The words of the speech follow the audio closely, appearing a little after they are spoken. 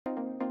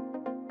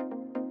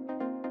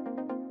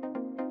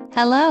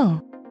Hello!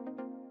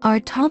 Our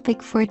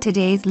topic for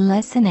today's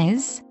lesson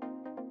is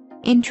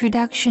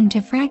Introduction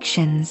to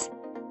Fractions.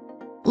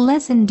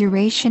 Lesson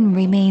duration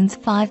remains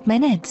 5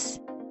 minutes.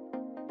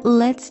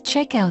 Let's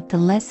check out the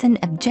lesson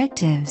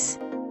objectives.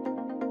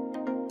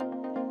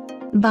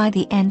 By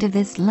the end of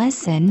this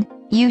lesson,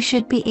 you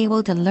should be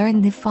able to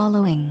learn the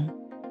following.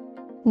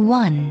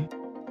 1.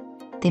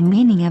 The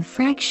meaning of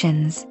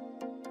fractions.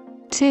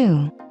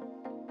 2.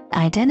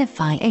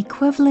 Identify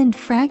equivalent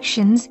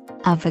fractions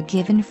of a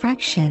given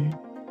fraction.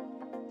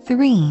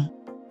 3.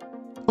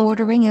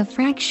 Ordering of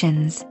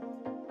fractions.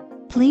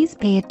 Please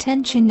pay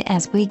attention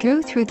as we go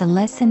through the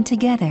lesson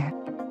together.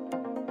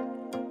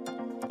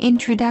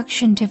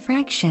 Introduction to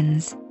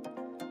fractions.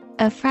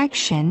 A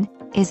fraction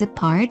is a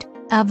part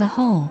of a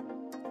whole,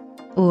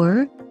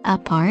 or a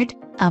part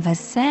of a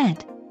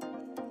set.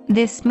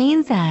 This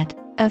means that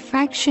a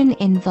fraction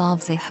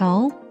involves a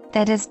whole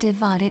that is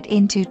divided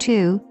into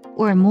two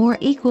or more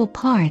equal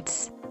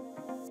parts.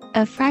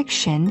 A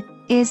fraction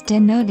is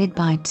denoted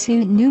by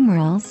two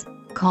numerals,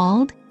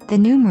 called the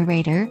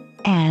numerator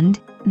and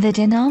the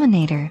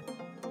denominator.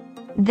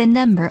 The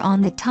number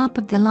on the top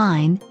of the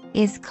line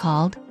is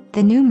called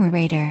the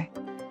numerator.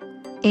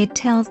 It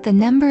tells the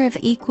number of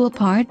equal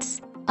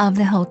parts of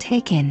the whole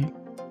taken.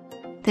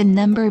 The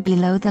number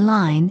below the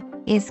line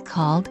is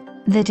called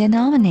the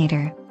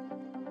denominator.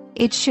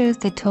 It shows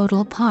the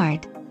total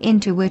part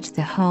into which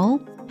the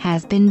whole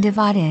has been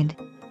divided.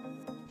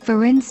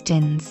 For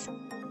instance,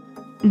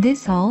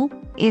 this whole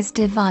is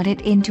divided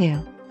into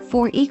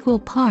 4 equal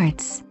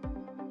parts.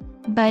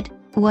 But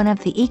one of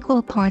the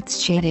equal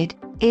parts shaded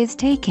is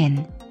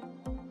taken.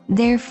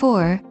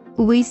 Therefore,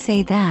 we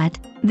say that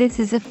this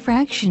is a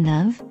fraction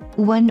of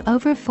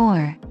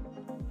 1/4.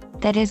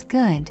 That is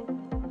good.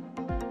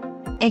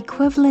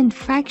 Equivalent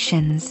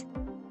fractions.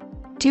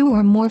 Two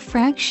or more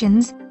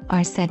fractions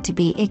are said to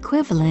be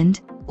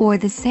equivalent or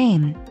the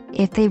same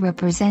if they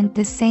represent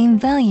the same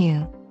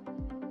value.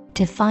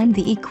 To find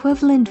the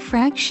equivalent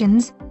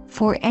fractions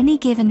for any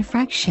given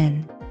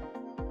fraction,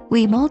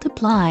 we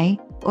multiply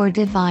or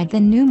divide the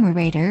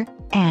numerator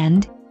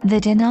and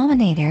the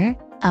denominator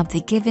of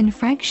the given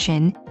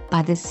fraction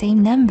by the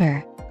same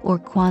number or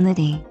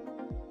quantity.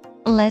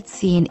 Let's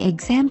see an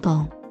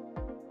example.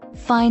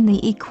 Find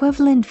the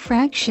equivalent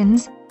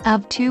fractions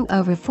of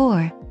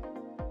 2/4.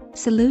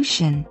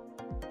 Solution.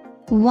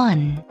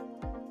 1.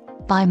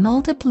 By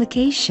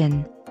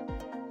multiplication,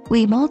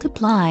 we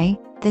multiply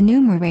the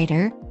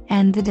numerator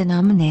and the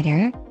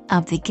denominator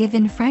of the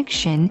given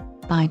fraction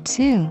by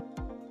 2.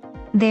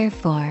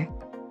 Therefore,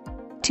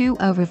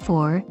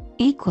 2/4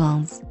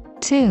 equals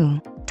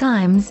 2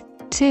 times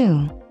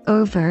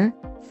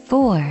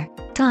 2/4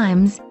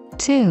 times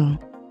 2.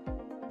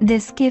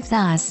 This gives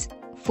us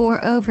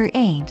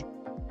 4/8.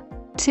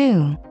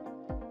 2.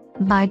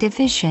 By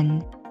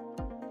division,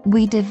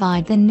 we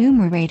divide the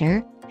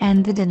numerator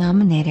and the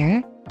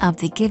denominator of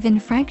the given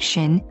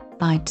fraction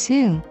by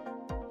 2.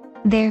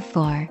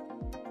 Therefore,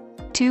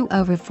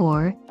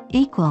 2/4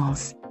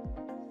 equals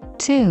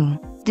 2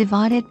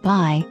 divided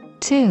by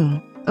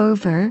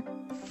 2/4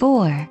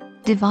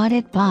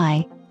 divided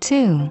by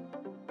 2.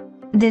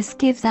 This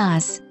gives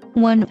us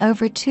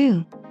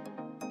 1/2.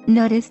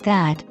 Notice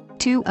that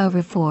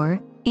 2/4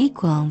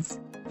 equals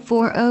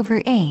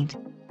 4/8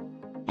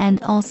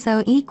 and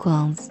also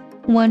equals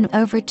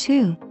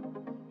 1/2.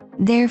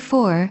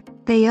 Therefore,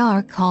 they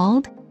are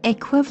called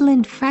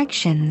equivalent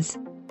fractions.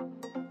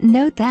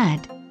 Note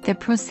that the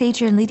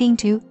procedure leading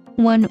to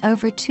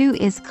 1/2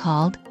 is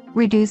called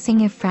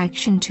reducing a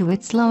fraction to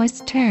its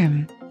lowest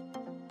term.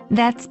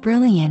 That's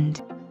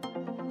brilliant.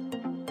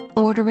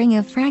 Ordering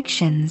of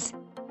fractions.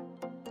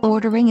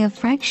 Ordering of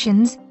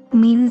fractions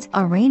means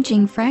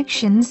arranging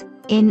fractions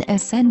in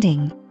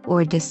ascending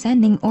or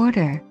descending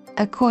order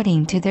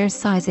according to their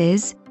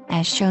sizes,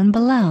 as shown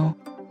below.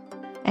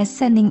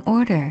 Ascending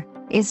order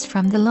is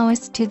from the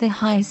lowest to the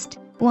highest,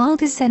 while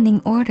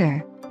descending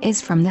order is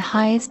from the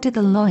highest to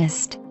the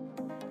lowest.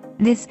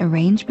 This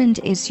arrangement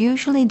is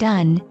usually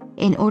done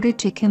in order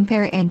to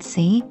compare and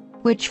see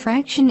which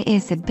fraction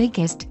is the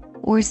biggest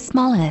or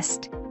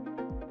smallest.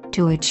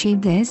 To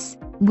achieve this,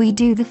 we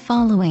do the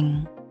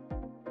following.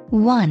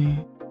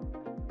 1.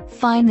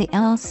 Find the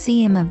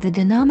LCM of the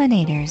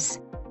denominators.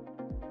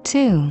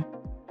 2.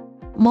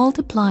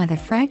 Multiply the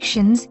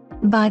fractions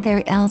by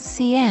their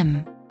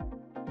LCM.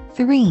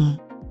 3.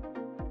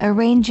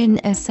 Arrange in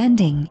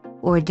ascending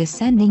or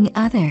descending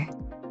order.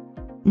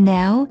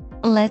 Now,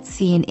 let's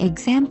see an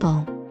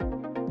example.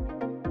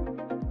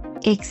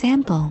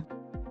 Example.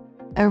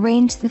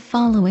 Arrange the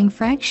following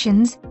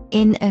fractions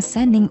in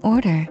ascending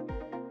order.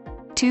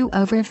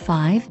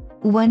 2/5,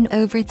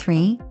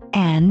 1/3,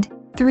 and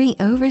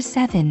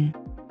 3/7.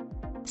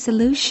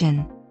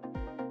 Solution.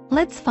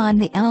 Let's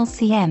find the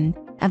LCM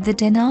of the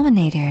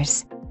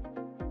denominators.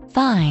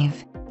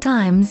 5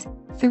 times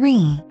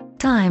 3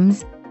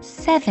 times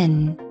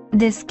 7.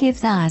 This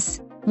gives us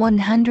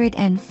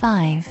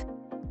 105.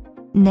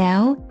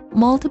 Now,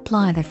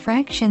 multiply the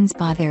fractions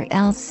by their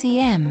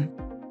LCM.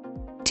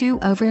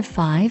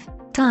 2/5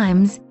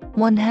 times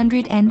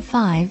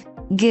 105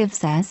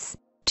 gives us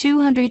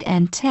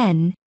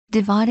 210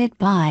 divided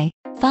by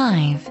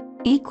 5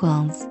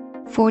 equals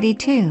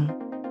 42.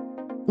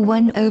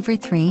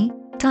 1/3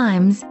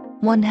 times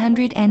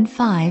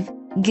 105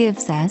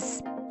 gives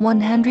us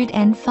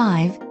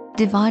 105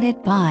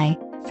 divided by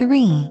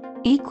 3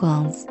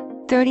 equals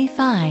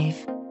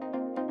 35.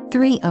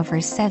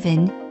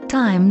 3/7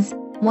 times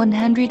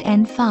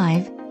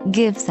 105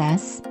 gives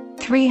us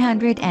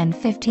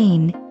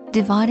 315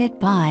 divided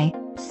by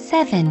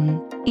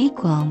 7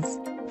 equals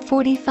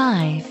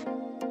 45.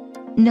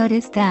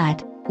 Notice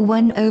that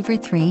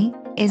 1/3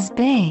 is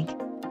big,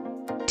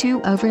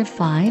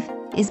 2/5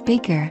 is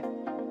bigger,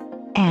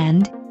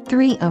 and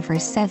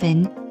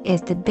 3/7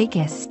 is the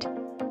biggest.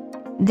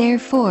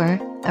 Therefore,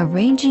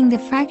 arranging the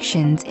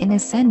fractions in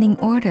ascending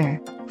order,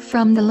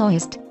 from the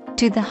lowest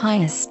to the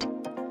highest,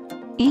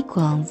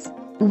 equals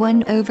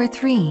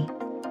 1/3,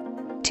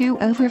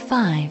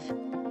 2/5,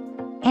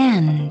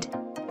 and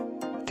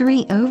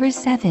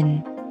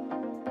 3/7.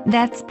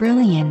 That's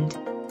brilliant.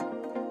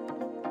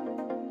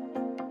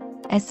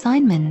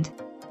 Assignment.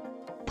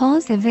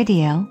 Pause the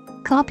video,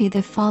 copy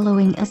the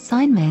following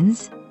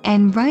assignments,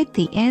 and write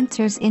the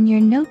answers in your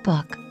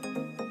notebook.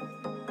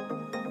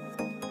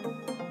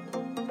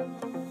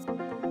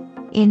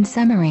 In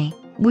summary,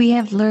 we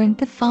have learned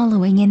the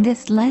following in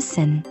this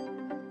lesson.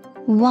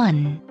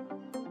 1.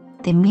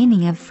 The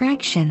meaning of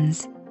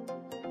fractions.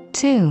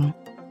 2.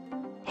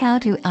 How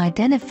to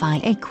identify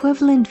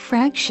equivalent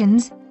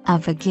fractions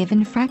of a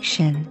given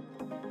fraction.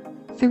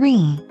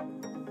 3.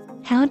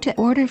 How to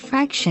order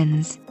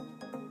fractions.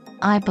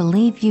 I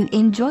believe you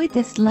enjoyed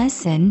this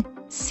lesson.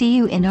 See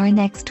you in our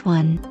next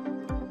one.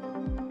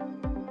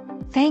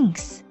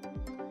 Thanks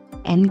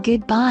and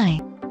goodbye.